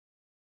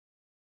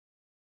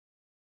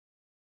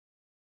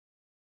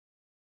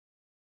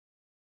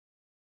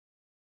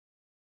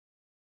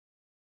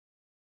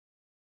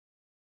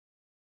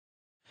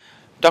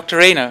Dr.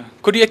 Rayner,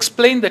 could you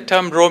explain the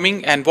term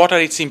roaming and what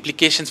are its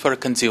implications for a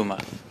consumer?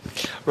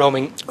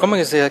 Roaming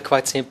is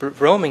quite simple.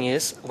 Roaming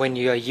is when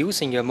you are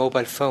using your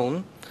mobile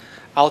phone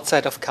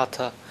outside of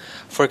Qatar.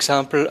 For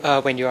example,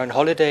 when you're on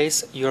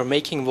holidays, you're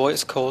making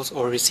voice calls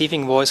or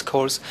receiving voice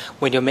calls,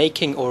 when you're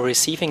making or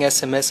receiving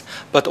SMS,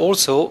 but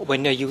also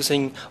when you're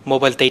using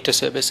mobile data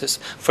services.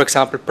 For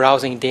example,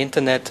 browsing the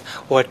internet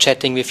or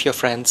chatting with your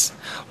friends.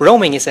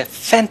 Roaming is a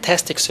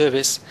fantastic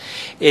service.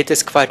 It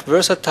is quite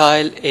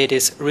versatile, it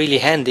is really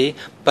handy,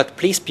 but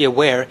please be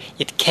aware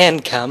it can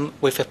come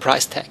with a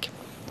price tag.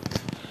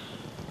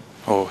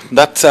 Oh,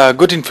 that's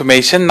good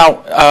information.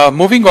 Now,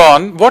 moving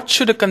on, what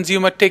should a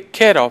consumer take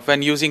care of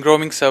when using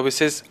roaming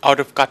services out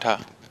of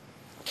Qatar?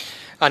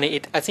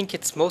 Annie, I think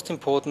it's most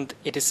important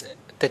it is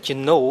that you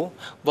know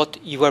what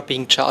you are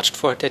being charged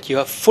for, that you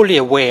are fully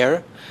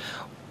aware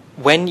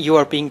when you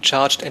are being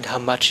charged and how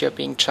much you are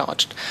being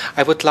charged.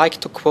 I would like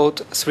to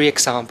quote 3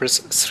 examples,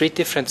 3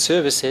 different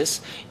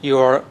services you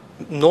are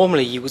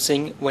normally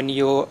using when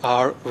you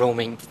are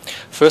roaming.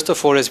 First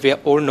of all, as we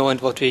all know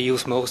and what we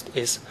use most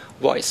is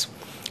voice.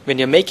 When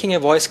you're making a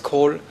voice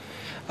call,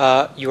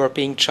 you are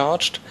being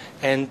charged,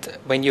 and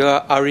when you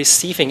are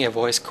receiving a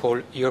voice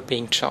call, you're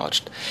being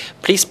charged.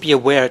 Please be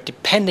aware,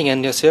 depending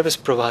on your service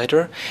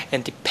provider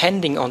and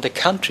depending on the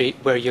country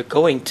where you're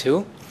going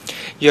to,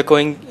 you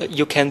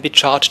can be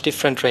charged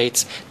different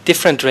rates.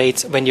 Different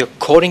rates when you're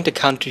calling the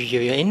country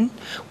you're in,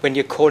 when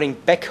you're calling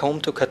back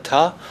home to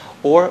Qatar,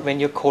 or when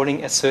you're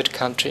calling a third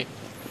country.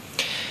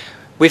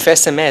 With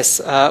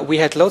SMS, we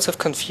had loads of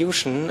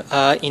confusion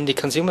in the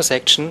consumer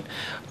section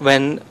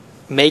when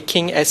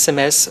making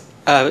SMS,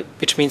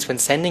 which means when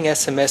sending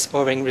SMS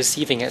or when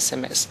receiving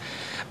SMS.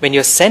 When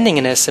you're sending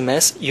an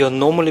SMS, you're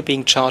normally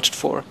being charged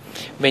for.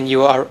 When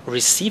you are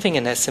receiving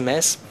an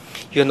SMS,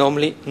 you're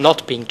normally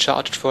not being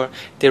charged for.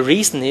 The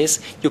reason is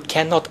you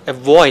cannot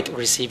avoid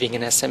receiving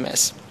an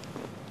SMS.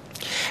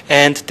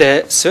 And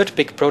the third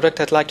big product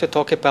I'd like to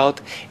talk about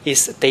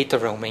is data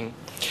roaming.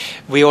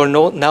 We all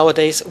know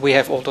nowadays we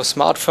have all those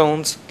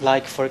smartphones,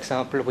 like for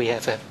example we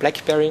have a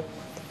BlackBerry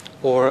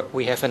or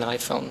we have an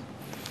iPhone.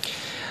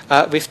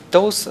 With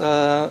those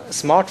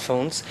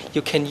smartphones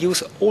you can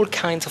use all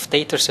kinds of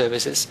data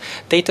services.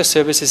 Data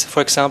services,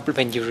 for example,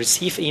 when you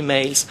receive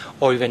emails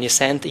or when you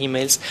send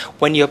emails,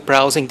 when you're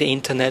browsing the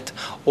internet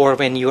or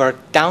when you are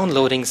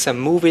downloading some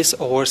movies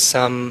or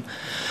some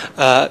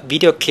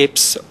video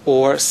clips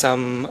or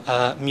some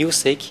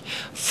music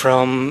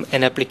from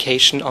an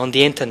application on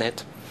the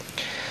internet.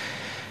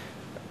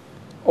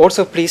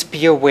 Also, please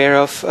be aware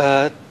of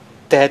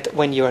that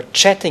when you are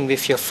chatting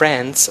with your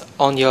friends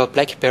on your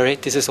BlackBerry,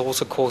 this is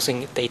also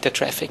causing data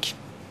traffic.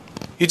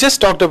 You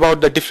just talked about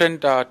the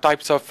different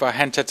types of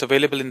handsets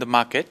available in the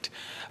market.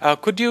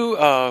 Could you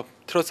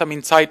throw some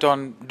insight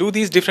on, do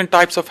these different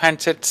types of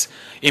handsets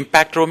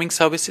impact roaming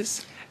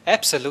services?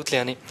 Absolutely,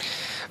 Annie.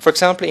 For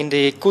example, in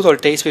the good old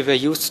days we were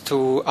used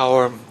to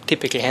our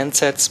typical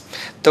handsets.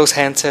 Those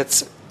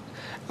handsets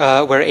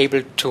were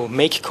able to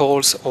make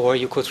calls, or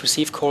you could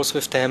receive calls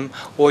with them,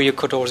 or you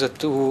could also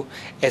do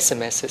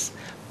SMSs.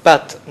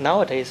 But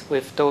nowadays,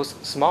 with those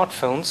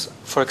smartphones,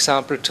 for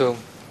example, to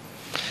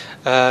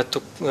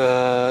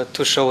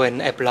show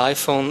an Apple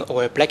iPhone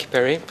or a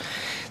BlackBerry,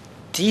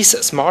 these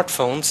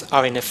smartphones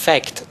are in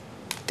effect,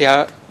 they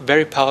are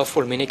very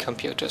powerful mini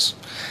computers.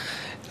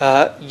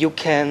 You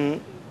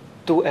can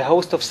do a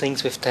host of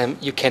things with them.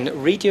 You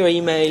can read your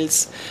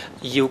emails,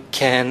 you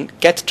can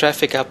get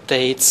traffic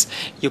updates,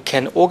 you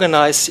can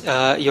organize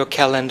your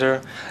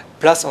calendar,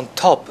 plus on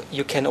top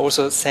you can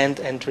also send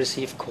and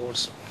receive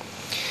calls.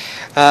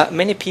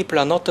 Many people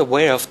are not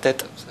aware of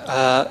that.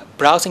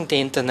 Browsing the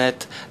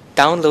internet,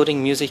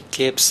 downloading music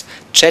clips,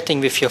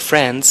 chatting with your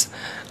friends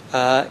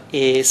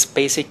is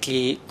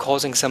basically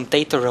causing some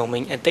data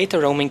roaming, and data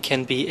roaming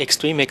can be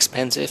extremely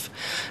expensive.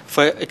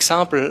 For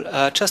example,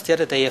 just the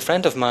other day a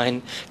friend of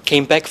mine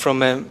came back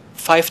from a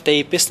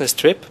 5-day business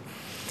trip,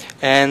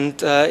 and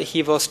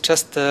he was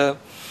just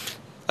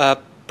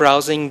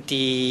browsing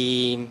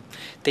the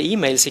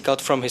emails he got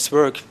from his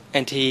work,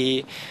 and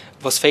he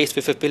was faced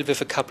with a bill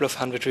with a couple of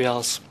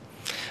 $100.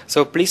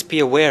 So please be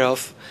aware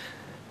of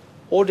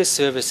all these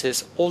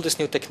services, all this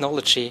new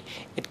technology.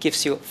 It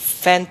gives you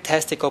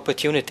fantastic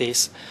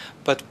opportunities,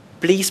 but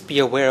please be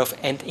aware of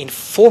and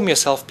inform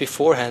yourself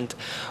beforehand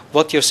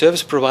what your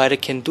service provider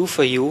can do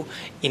for you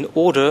in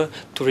order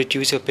to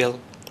reduce your bill.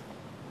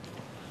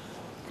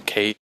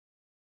 Okay.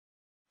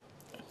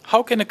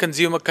 How can a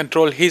consumer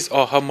control his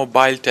or her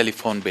mobile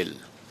telephone bill?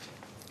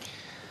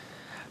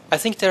 I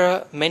think there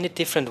are many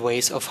different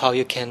ways of how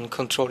you can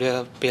control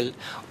your bill.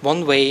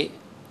 One way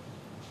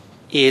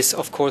is,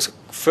 of course,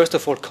 first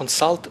of all,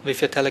 consult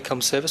with your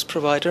telecom service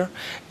provider,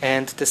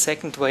 and the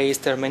second way is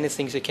there are many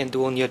things you can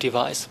do on your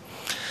device.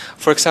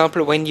 For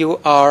example, when you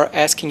are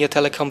asking your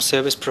telecom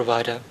service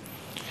provider,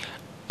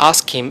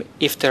 ask him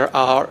if there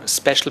are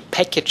special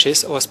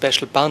packages or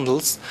special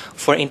bundles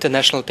for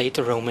international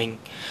data roaming.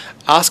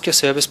 Ask your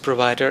service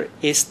provider,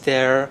 is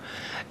there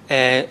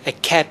a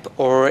cap,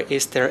 or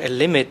is there a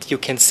limit you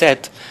can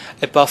set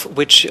above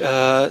which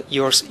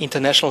your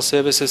international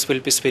services will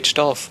be switched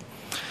off?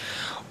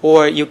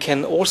 Or you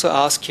can also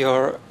ask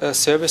your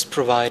service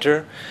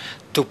provider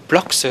to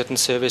block certain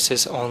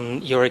services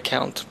on your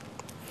account.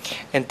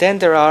 And then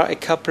there are a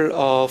couple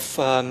of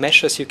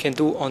measures you can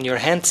do on your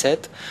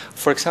handset.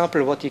 For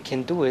example, what you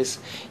can do is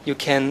you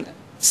can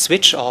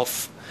switch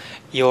off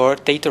your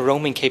data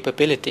roaming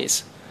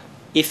capabilities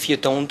if you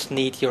don't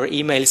need your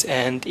emails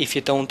and if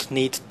you don't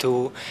need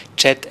to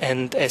chat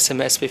and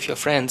SMS with your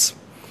friends.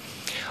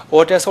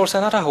 Or there's also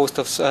another host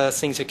of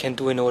things you can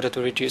do in order to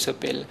reduce your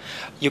bill.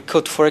 You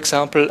could, for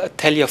example,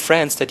 tell your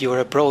friends that you are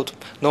abroad.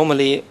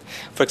 Normally,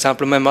 for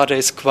example, my mother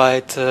is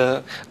quite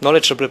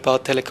knowledgeable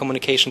about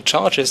telecommunication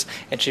charges,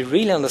 and she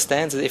really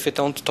understands it if you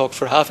don't talk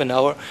for half an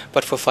hour,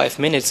 but for 5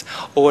 minutes.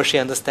 Or she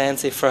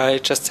understands if I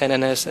just send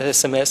an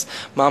SMS,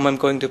 "Mom, I'm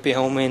going to be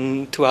home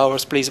in 2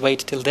 hours, please wait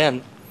till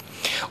then."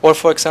 Or,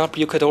 for example,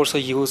 you could also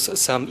use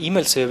some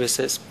email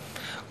services,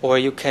 or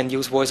you can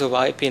use voice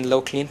over IP in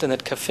local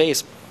internet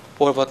cafes.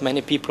 Or what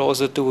many people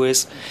also do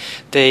is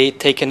they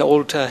take an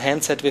old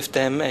handset with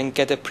them and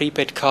get a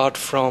prepaid card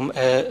from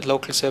a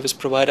local service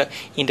provider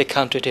in the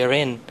country they're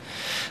in.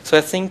 So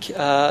I think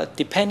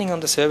depending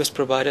on the service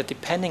provider,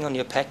 depending on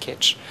your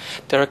package,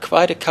 there are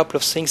quite a couple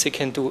of things you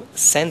can do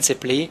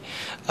sensibly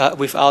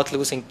without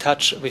losing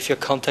touch with your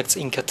contacts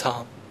in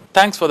Qatar.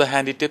 Thanks for the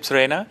handy tips,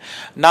 Reina.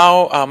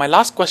 Now, my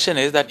last question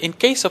is that in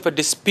case of a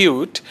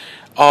dispute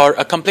or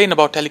a complaint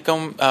about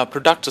telecom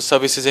products or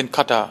services in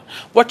Qatar,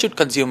 what should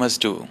consumers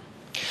do?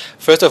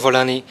 First of all,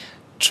 Ani,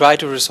 try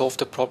to resolve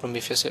the problem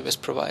with your service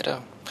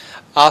provider.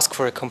 Ask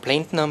for a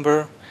complaint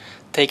number,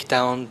 take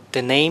down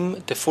the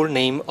name, the full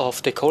name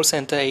of the call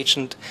center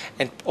agent,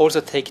 and also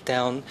take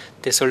down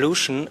the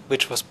solution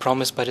which was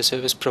promised by the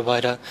service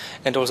provider,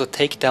 and also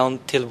take down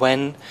till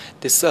when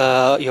this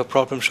your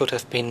problem should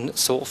have been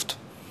solved.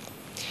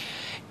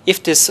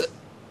 If this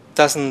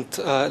doesn't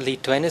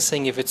lead to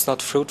anything, if it's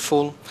not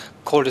fruitful,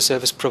 call the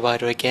service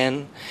provider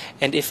again,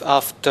 and if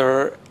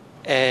after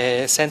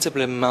a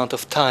sensible amount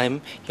of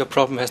time your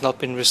problem has not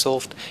been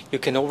resolved, you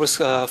can always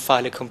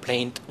file a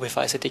complaint with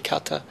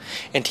ictQATAR.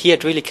 And here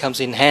it really comes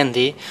in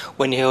handy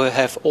when you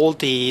have all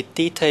the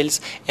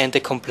details and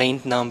the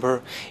complaint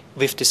number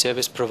with the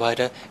service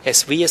provider.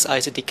 As we as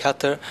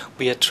ictQATAR,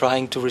 we are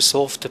trying to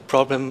resolve the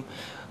problem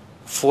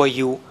for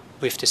you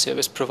with the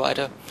service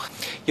provider.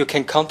 You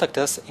can contact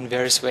us in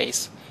various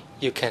ways.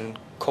 You can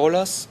call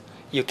us,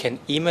 you can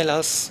email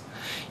us,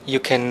 you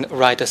can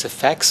write us a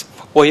fax,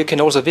 or you can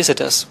also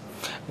visit us.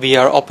 We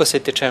are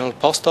opposite the General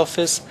Post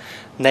Office,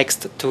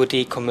 next to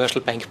the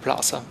Commercial Bank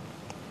Plaza.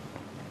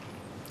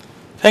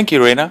 Thank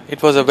you, Reina.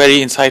 It was a very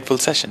insightful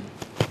session.